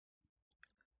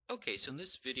Okay, so in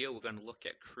this video, we're going to look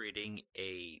at creating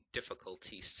a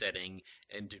difficulty setting,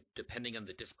 and depending on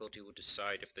the difficulty, we'll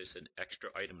decide if there's an extra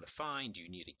item to find, do you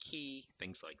need a key,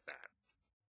 things like that.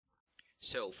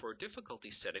 So for a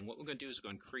difficulty setting, what we're going to do is we're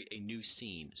going to create a new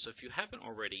scene. So if you haven't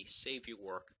already, save your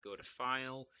work, go to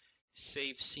File,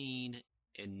 Save Scene,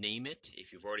 and name it.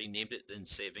 If you've already named it, then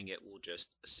saving it will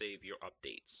just save your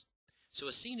updates. So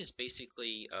a scene is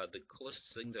basically the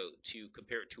closest thing to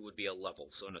compare it to would be a level.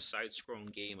 So in a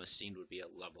side-scrolling game, a scene would be a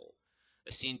level.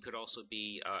 A scene could also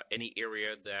be any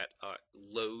area that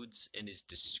loads and is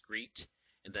discrete.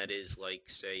 And that is like,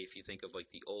 say, if you think of like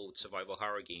the old survival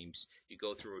horror games, you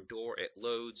go through a door, it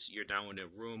loads, you're now in a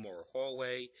room or a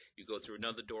hallway, you go through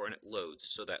another door and it loads.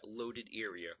 So that loaded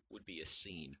area would be a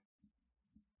scene.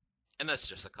 And that's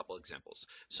just a couple examples.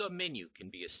 So a menu can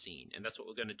be a scene, and that's what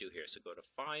we're going to do here. So go to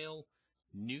File,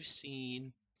 New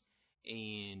Scene,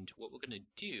 and what we're going to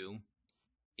do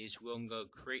is we're going to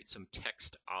create some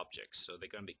text objects. So they're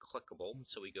going to be clickable.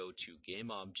 So we go to Game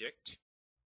Object,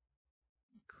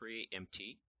 Create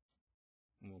Empty,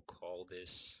 and we'll call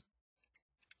this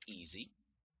Easy.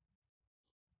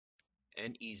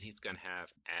 And Easy is going to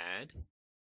have Add,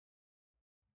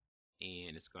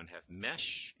 and it's going to have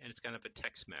Mesh, and it's going to have a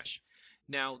text mesh.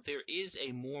 Now, there is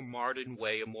a more modern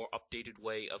way, a more updated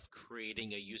way of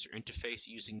creating a user interface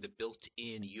using the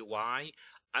built-in UI.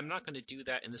 I'm not going to do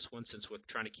that in this one since we're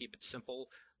trying to keep it simple.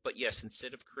 But yes,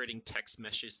 instead of creating text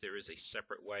meshes, there is a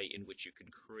separate way in which you can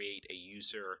create a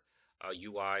user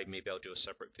UI. Maybe I'll do a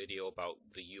separate video about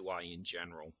the UI in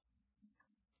general.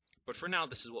 But for now,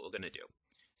 this is what we're going to do.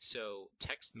 So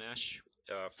text mesh,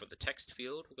 for the text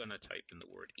field, we're going to type in the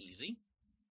word easy.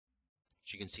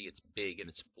 As you can see, it's big and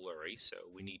it's blurry, so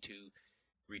we need to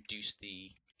reduce the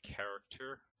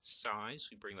character size.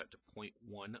 We bring that to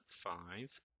 0.15.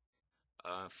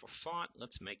 For font,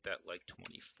 let's make that like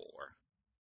 24.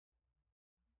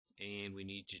 And we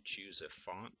need to choose a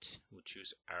font. We'll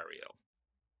choose Arial.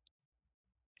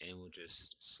 And we'll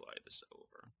just slide this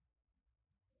over.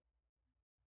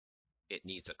 It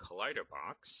needs a collider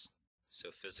box,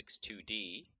 so Physics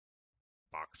 2D,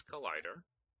 box collider,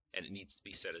 and it needs to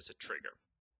be set as a trigger.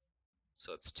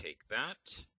 So let's take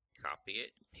that, copy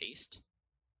it, paste,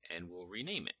 and we'll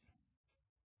rename it.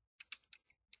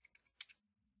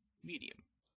 Medium.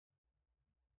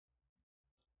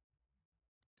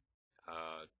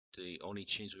 The only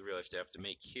change we really have to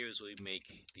make here is we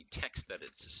make the text that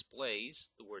it displays,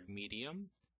 the word medium,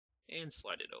 and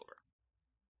slide it over.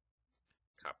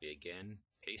 Copy again,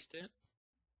 paste it.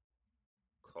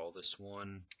 Call this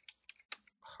one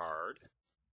hard.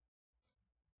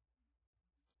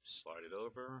 Slide it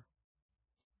over.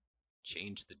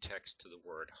 Change the text to the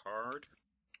word hard.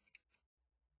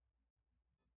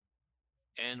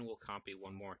 And we'll copy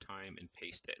one more time and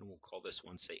paste it, and we'll call this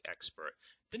one, say, expert.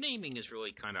 The naming is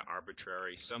really kind of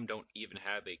arbitrary. Some don't even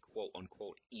have a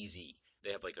quote-unquote easy.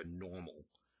 They have like a normal.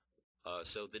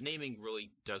 So the naming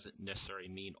really doesn't necessarily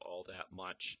mean all that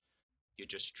much. You're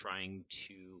just trying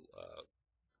to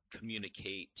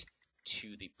communicate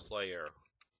to the player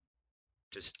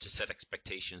just to set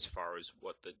expectations as far as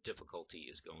what the difficulty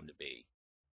is going to be.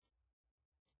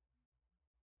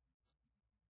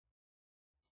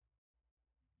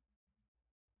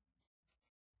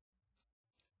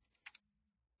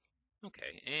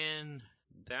 Okay, and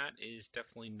that is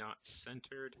definitely not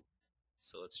centered.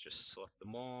 So let's just select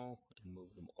them all and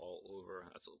move them all over.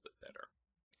 That's a little bit better.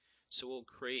 So we'll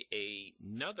create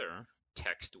another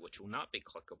text which will not be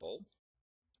clickable.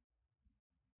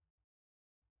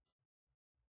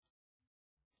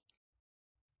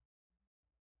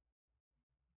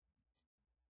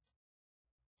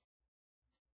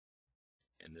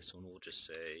 And this one will just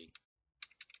say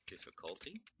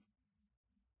difficulty.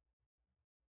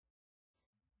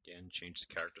 Again, change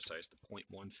the character size to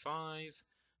 0.15,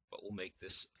 but we'll make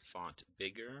this font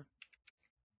bigger.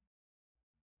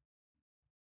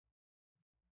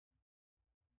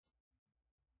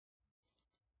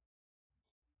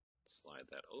 Slide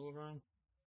that over.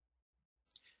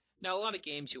 Now, a lot of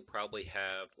games you'll probably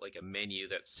have like a menu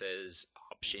that says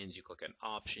options. You click on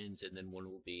options, and then one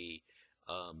will be,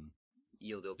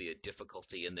 there'll be a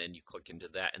difficulty, and then you click into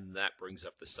that, and that brings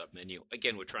up the submenu.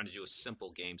 Again, we're trying to do a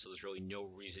simple game, so there's really no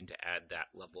reason to add that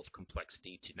level of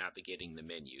complexity to navigating the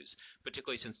menus,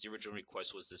 particularly since the original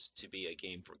request was this to be a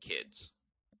game for kids.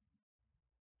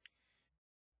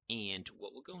 And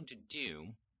what we're going to do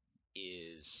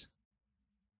is,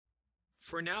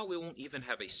 for now, we won't even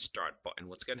have a start button.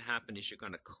 What's going to happen is you're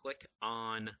going to click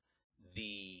on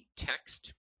the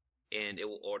text, and it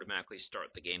will automatically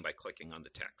start the game by clicking on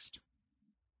the text.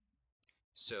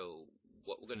 So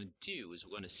what we're going to do is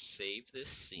we're going to save this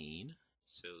scene.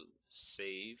 So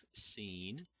save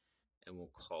scene, and we'll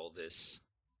call this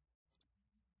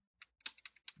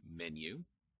menu.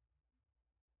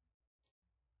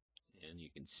 And you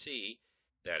can see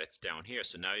that it's down here.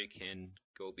 So now you can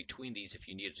go between these if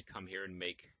you needed to come here and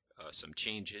make some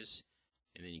changes,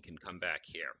 and then you can come back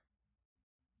here.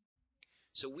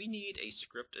 So we need a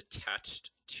script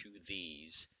attached to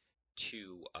these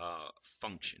to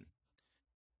function.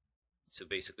 So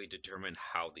basically determine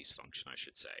how these function, I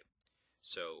should say.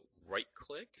 So right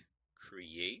click,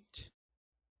 create,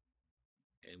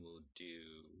 and we'll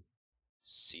do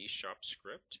C#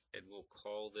 script, and we'll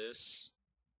call this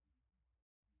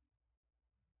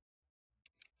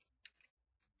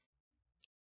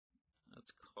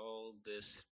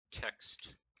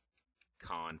text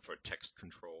con for text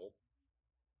control.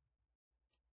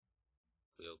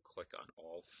 We'll click on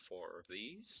all 4 of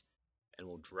these, and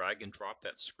we'll drag and drop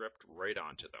that script right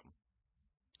onto them.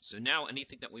 So now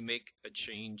anything that we make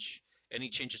any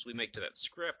changes we make to that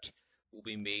script will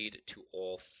be made to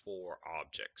all 4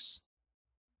 objects.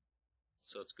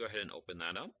 So let's go ahead and open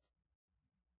that up.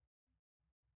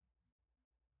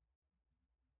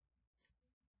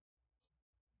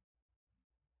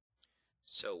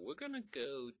 So we're going to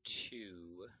go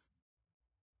to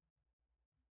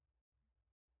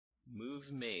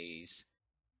Move Maze,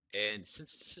 and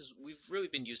since we've really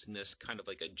been using this kind of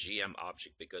like a GM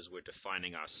object because we're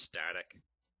defining our static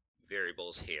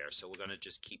variables here. So we're going to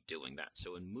just keep doing that.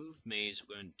 So in Move Maze,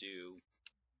 we're going to do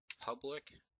public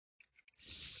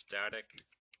static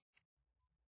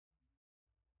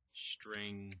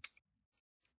string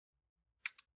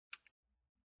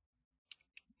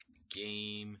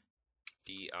game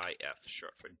DIF,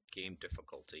 short for game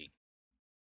difficulty.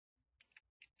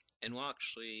 And we'll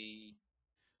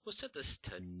set this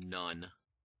to none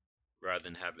rather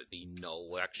than have it be null.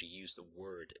 We'll actually use the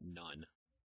word none.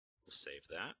 We'll save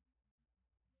that.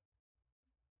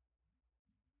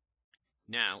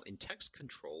 Now in text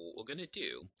control, what we're going to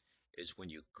do is when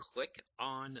you click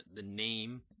on the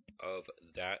name of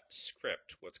that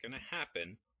script, what's going to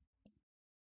happen,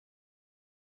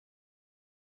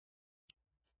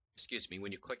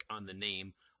 when you click on the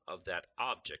name of that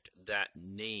object, that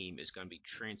name is going to be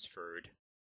transferred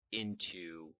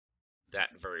into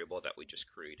that variable that we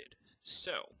just created.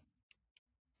 So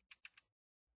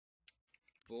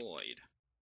void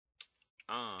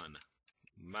on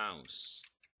mouse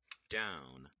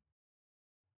down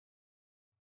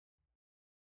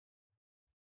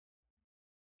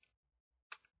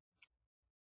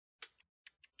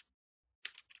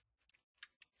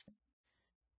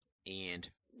and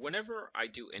whenever I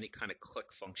do any kind of click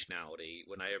functionality,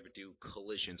 when I ever do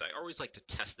collisions, I always like to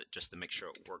test it just to make sure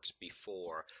it works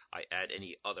before I add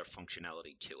any other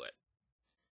functionality to it.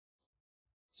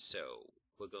 So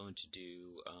we're going to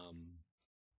do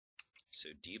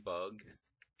debug.log.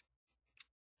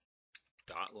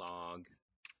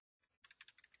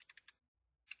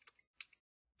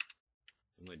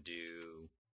 I'm going to do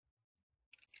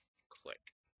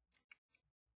click.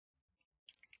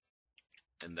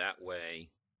 And that way,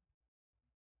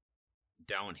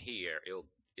 down here, it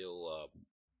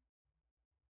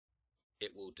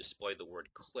will display the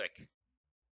word click,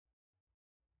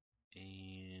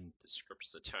 and the script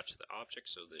is attached to the object,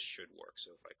 so this should work.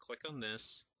 So if I click on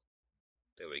this,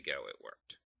 there we go, it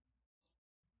worked.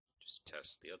 Just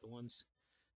test the other ones.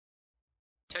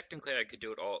 Technically, I could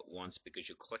do it all at once because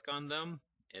you click on them,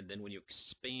 and then when you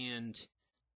expand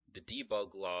the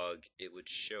debug log, it would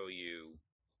show you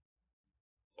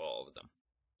all of them.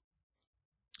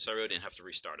 So I really didn't have to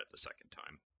restart it the second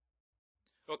time.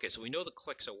 Okay, so we know the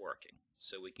clicks are working,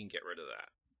 so we can get rid of that.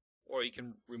 Or you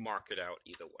can remark it out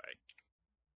either way.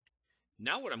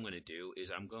 Now what I'm going to do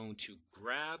is I'm going to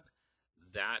grab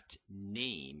that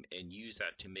name and use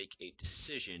that to make a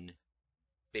decision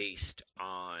based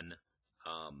on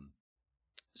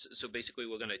so basically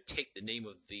we're going to take the name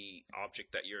of the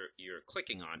object that you're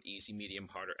clicking on, easy, medium,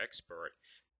 hard, or expert,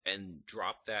 and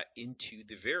drop that into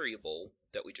the variable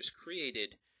that we just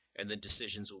created, and then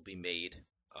decisions will be made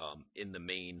in the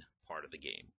main part of the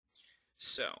game.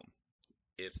 So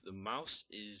if the mouse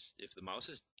is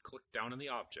clicked down on the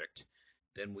object,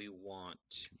 then we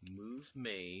want move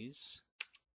maze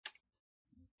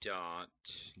dot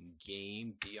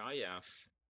game DIF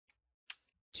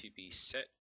to be set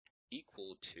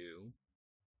equal to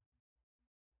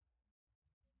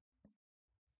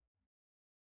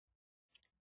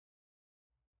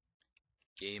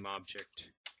game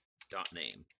object dot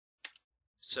name.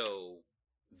 So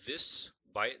this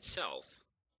by itself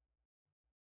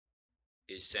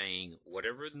is saying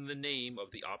whatever the name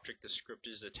of the object the script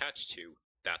is attached to,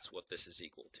 that's what this is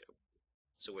equal to.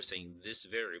 So we're saying this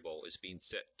variable is being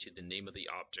set to the name of the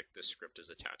object this script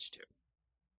is attached to.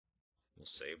 We'll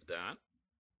save that.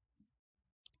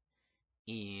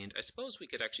 And I suppose we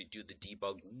could actually do the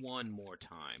debug one more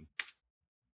time.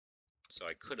 So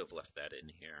I could have left that in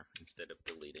here instead of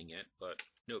deleting it, but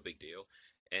no big deal.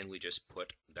 And we just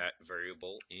put that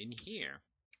variable in here.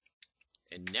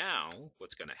 And now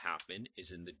what's going to happen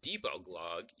is in the debug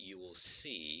log, you will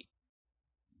see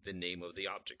the name of the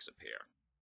objects appear.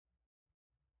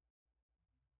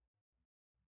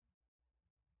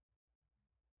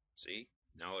 See,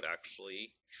 now it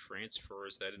actually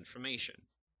transfers that information.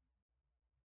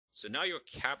 So now you're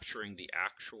capturing the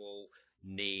actual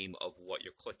name of what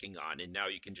you're clicking on, and now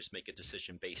you can just make a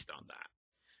decision based on that.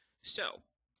 So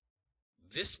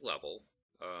this level,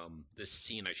 this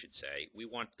scene I should say, we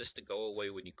want this to go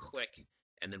away when you click,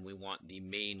 and then we want the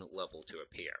main level to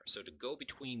appear. So to go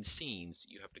between scenes,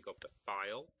 you have to go up to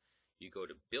File, you go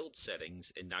to Build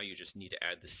Settings, and now you just need to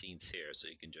add the scenes here. So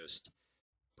you can just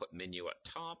put Menu at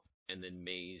top, and then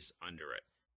Maze under it.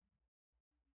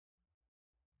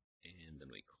 And then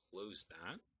we close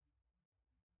that.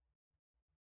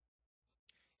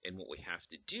 And what we have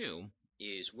to do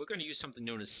is we're going to use something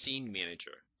known as Scene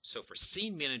Manager. So for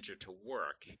Scene Manager to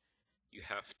work, you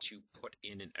have to put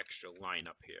in an extra line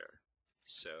up here.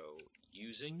 So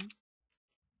using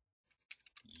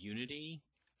Unity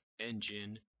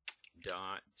Engine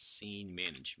dot Scene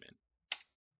Management.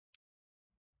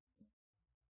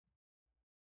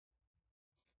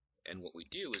 And what we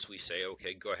do is we say,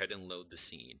 okay, go ahead and load the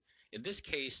scene. In this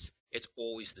case, it's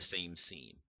always the same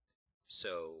scene.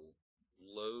 So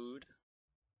load,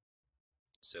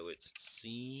 so it's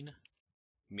Scene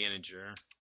Manager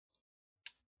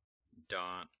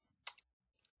dot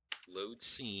load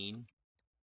scene,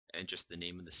 and just the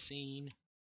name of the scene.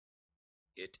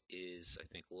 It is, I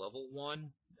think, level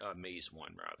 1, maze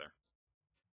 1 rather.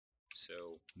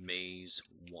 So maze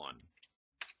 1.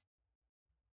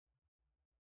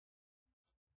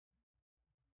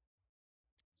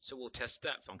 So we'll test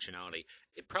that functionality.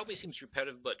 It probably seems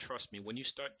repetitive, but trust me, when you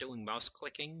start doing mouse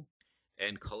clicking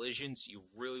and collisions, you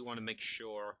really want to make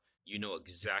sure you know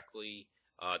exactly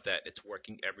that it's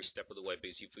working every step of the way,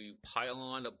 because if you pile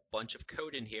on a bunch of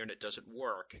code in here and it doesn't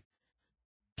work,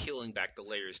 peeling back the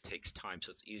layers takes time,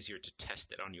 so it's easier to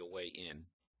test it on your way in.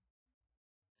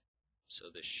 So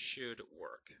this should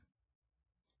work.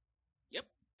 Yep,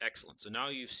 excellent. So now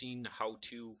you've seen how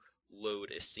to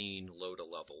load a scene, load a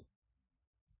level.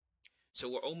 So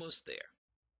we're almost there.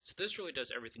 So this really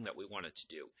does everything that we want it to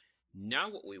do. Now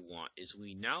what we want is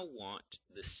we now want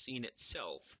the scene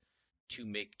itself to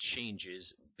make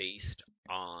changes based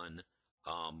on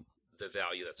the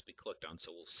value that's been clicked on.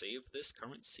 So we'll save this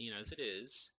current scene as it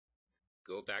is,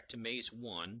 go back to maze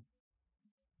 1.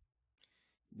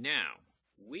 Now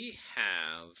we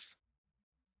have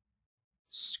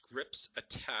scripts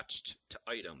attached to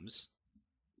items.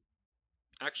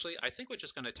 Actually, I think we're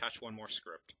just going to attach one more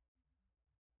script.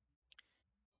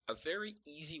 A very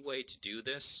easy way to do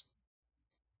this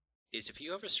is if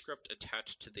you have a script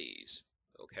attached to these,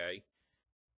 okay,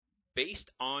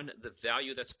 based on the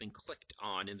value that's been clicked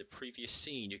on in the previous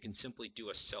scene, you can simply do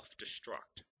a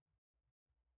self-destruct.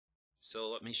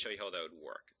 So let me show you how that would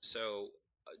work. So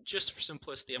just for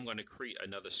simplicity, I'm going to create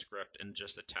another script and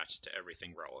just attach it to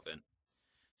everything relevant.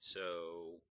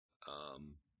 So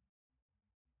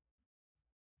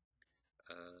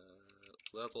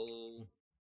level,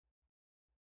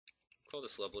 call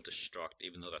this level destruct,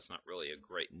 even though that's not really a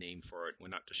great name for it. We're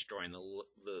not destroying the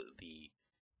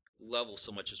level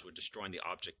so much as we're destroying the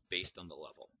object based on the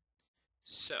level.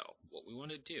 So what we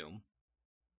want to do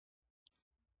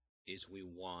is we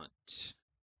want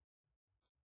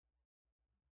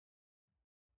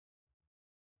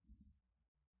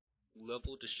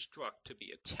level destruct to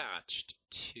be attached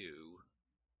to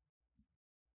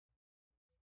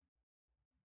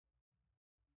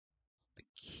the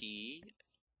key.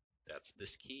 That's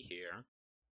this key here.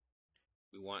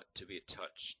 We want to be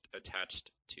attached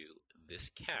to this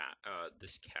cat.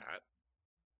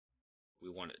 We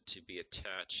want it to be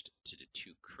attached to the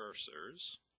 2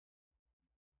 cursors.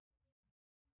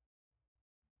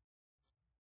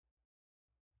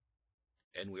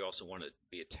 And we also want it to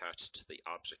be attached to the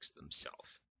objects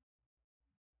themselves.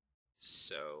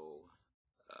 So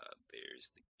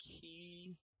there's the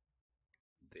key,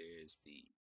 there's the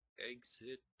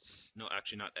exit, no,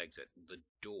 actually not exit, the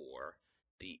door.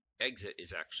 The exit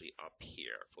is actually up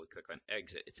here. If we click on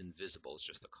exit, it's invisible, it's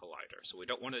just a collider. So we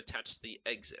don't want to attach to the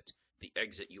exit. The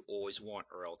exit you always want,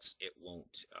 or else it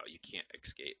won't, you can't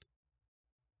escape.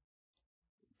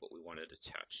 But we want it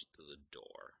attached to the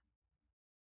door.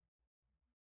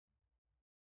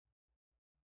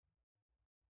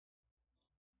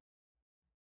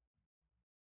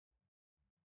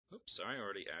 Oops, sorry, I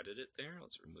already added it there.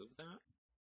 Let's remove that.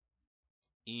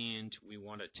 And we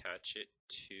want to attach it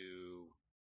to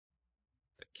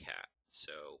the cat.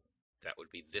 So that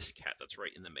would be this cat that's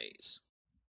right in the maze.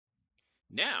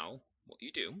 Now, what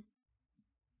you do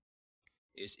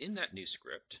is in that new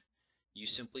script, you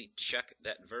simply check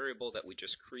that variable that we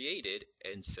just created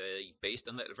and say, based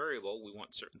on that variable, we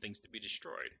want certain things to be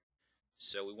destroyed.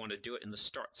 So we want to do it in the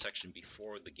start section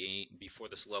before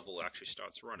this level actually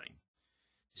starts running.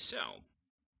 So,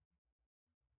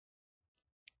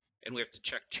 and we have to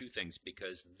check two things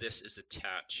because this is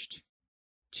attached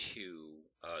to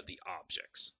the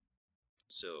objects.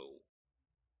 So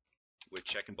we're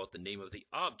checking both the name of the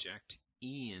object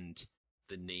and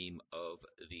the name of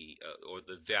the or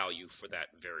the value for that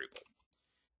variable.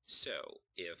 So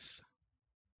if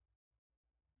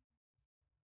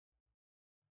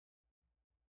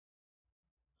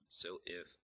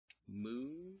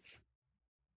move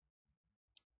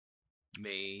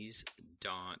maze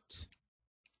dot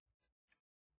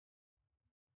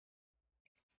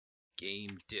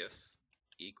game diff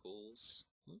equals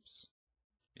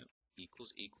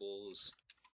equals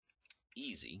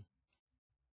easy,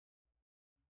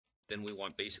 then we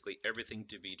want basically everything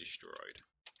to be destroyed.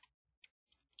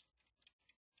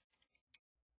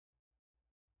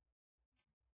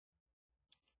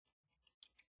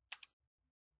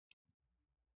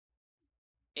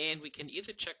 And we can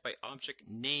either check by object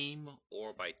name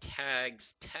or by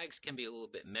tags. Tags can be a little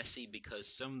bit messy because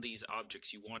some of these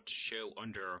objects you want to show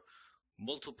under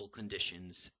multiple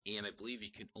conditions, and I believe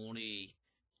you can only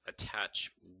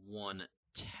attach one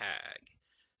tag.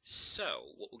 So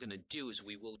what we're going to do is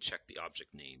we will check the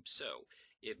object name. So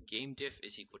if GameDiff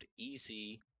is equal to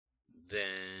easy,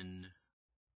 then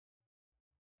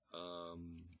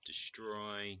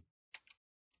destroy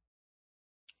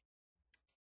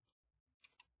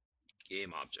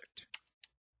game object.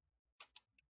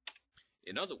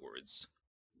 In other words,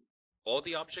 all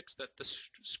the objects that the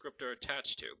script are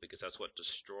attached to, because that's what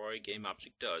destroy game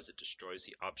object does, it destroys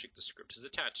the object the script is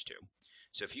attached to.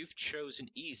 So if you've chosen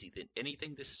easy, then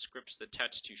anything this script is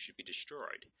attached to should be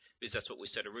destroyed, because that's what we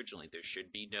said originally. There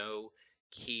should be no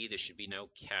key, there should be no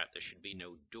cat, there should be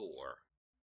no door.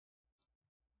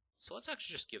 So let's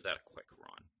actually just give that a quick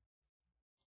run.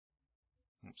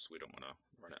 Oops, we don't want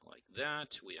to run it like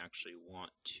that. We actually want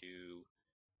to,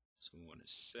 so we want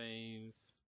to save,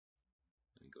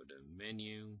 and go to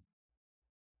menu,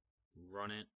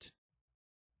 run it,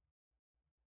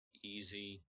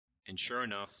 easy, and sure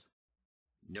enough,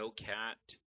 no cat,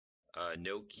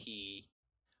 no key.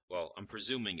 Well, I'm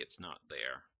presuming it's not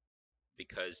there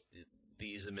because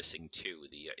these are missing two,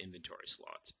 the inventory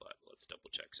slots, but let's double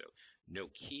check. So no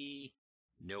key,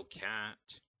 no cat.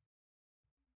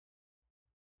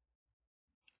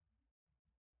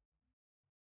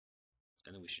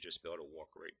 And then we should just be able to walk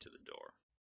right to the door.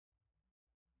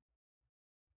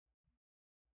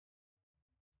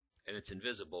 And it's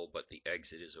invisible, but the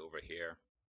exit is over here.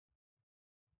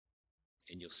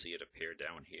 And you'll see it appear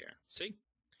down here. See?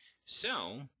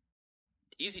 So,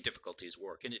 easy difficulties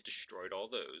work, and it destroyed all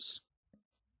those.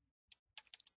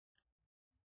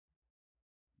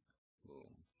 We'll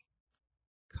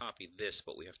copy this,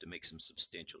 but we have to make some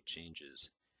substantial changes.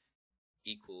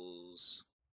 Equals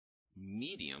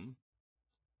medium.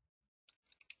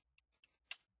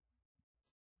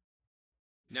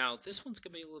 Now, this one's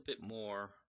going to be a little bit more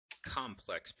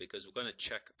complex because we're going to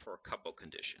check for a couple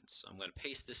conditions. I'm going to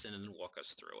paste this in and walk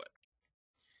us through it.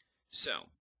 So,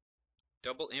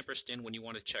 double ampersand when you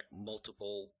want to check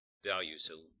multiple values.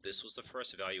 So this was the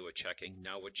first value we're checking.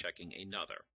 Now we're checking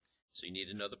another. So you need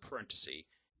another parenthesis.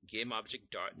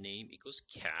 GameObject.name equals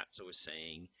cat. So we're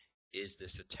saying, is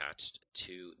this attached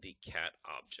to the cat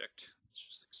object? Let's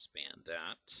just expand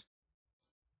that.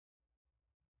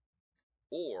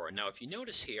 Or, now if you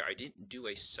notice here, I didn't do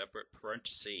a separate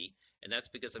parenthesis, and that's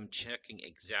because I'm checking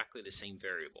exactly the same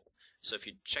variable. So if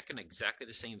you're checking exactly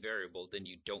the same variable, then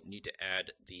you don't need to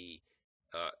add the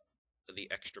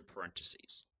extra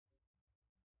parentheses.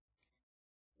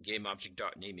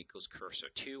 GameObject.name equals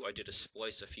cursor2. I did a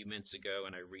splice a few minutes ago,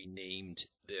 and I renamed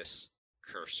this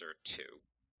cursor2.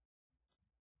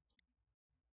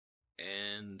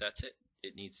 And that's it.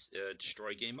 It needs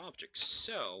destroy game objects.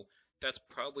 So that's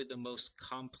probably the most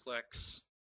complex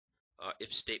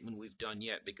if statement we've done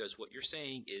yet, because what you're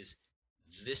saying is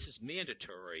this is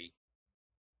mandatory,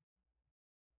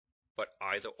 but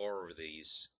either or of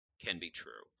these can be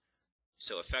true.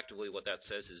 So effectively what that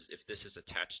says is if this is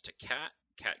attached to cat,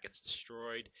 cat gets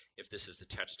destroyed. If this is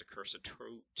attached to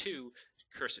cursor2,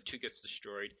 cursor2 gets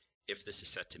destroyed if this is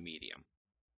set to medium.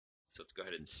 So let's go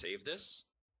ahead and save this.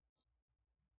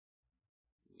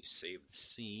 We save the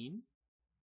scene.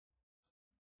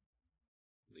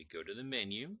 We go to the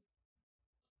menu,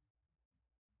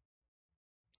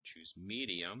 choose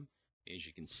medium. As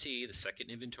you can see, the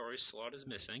second inventory slot is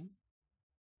missing.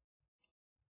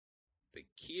 The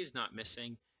key is not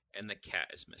missing, and the cat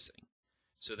is missing.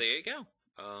 So there you go.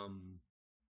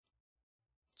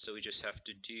 So we just have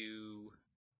to do,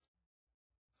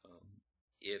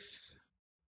 if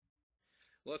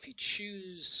you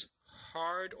choose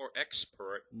hard or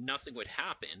expert, nothing would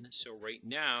happen. So right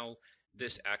now,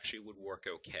 this actually would work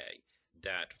okay.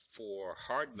 That for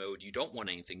hard mode, you don't want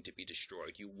anything to be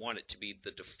destroyed. You want it to be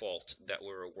the default that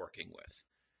we're working with.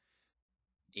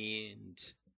 And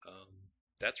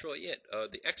that's really it.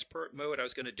 The expert mode, I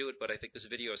was going to do it, but I think this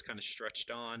video is kind of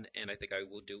stretched on, and I think I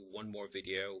will do one more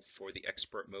video for the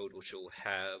expert mode, which will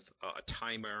have a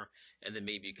timer, and then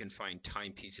maybe you can find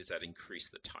timepieces that increase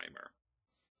the timer.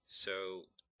 So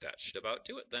that should about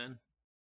do it then.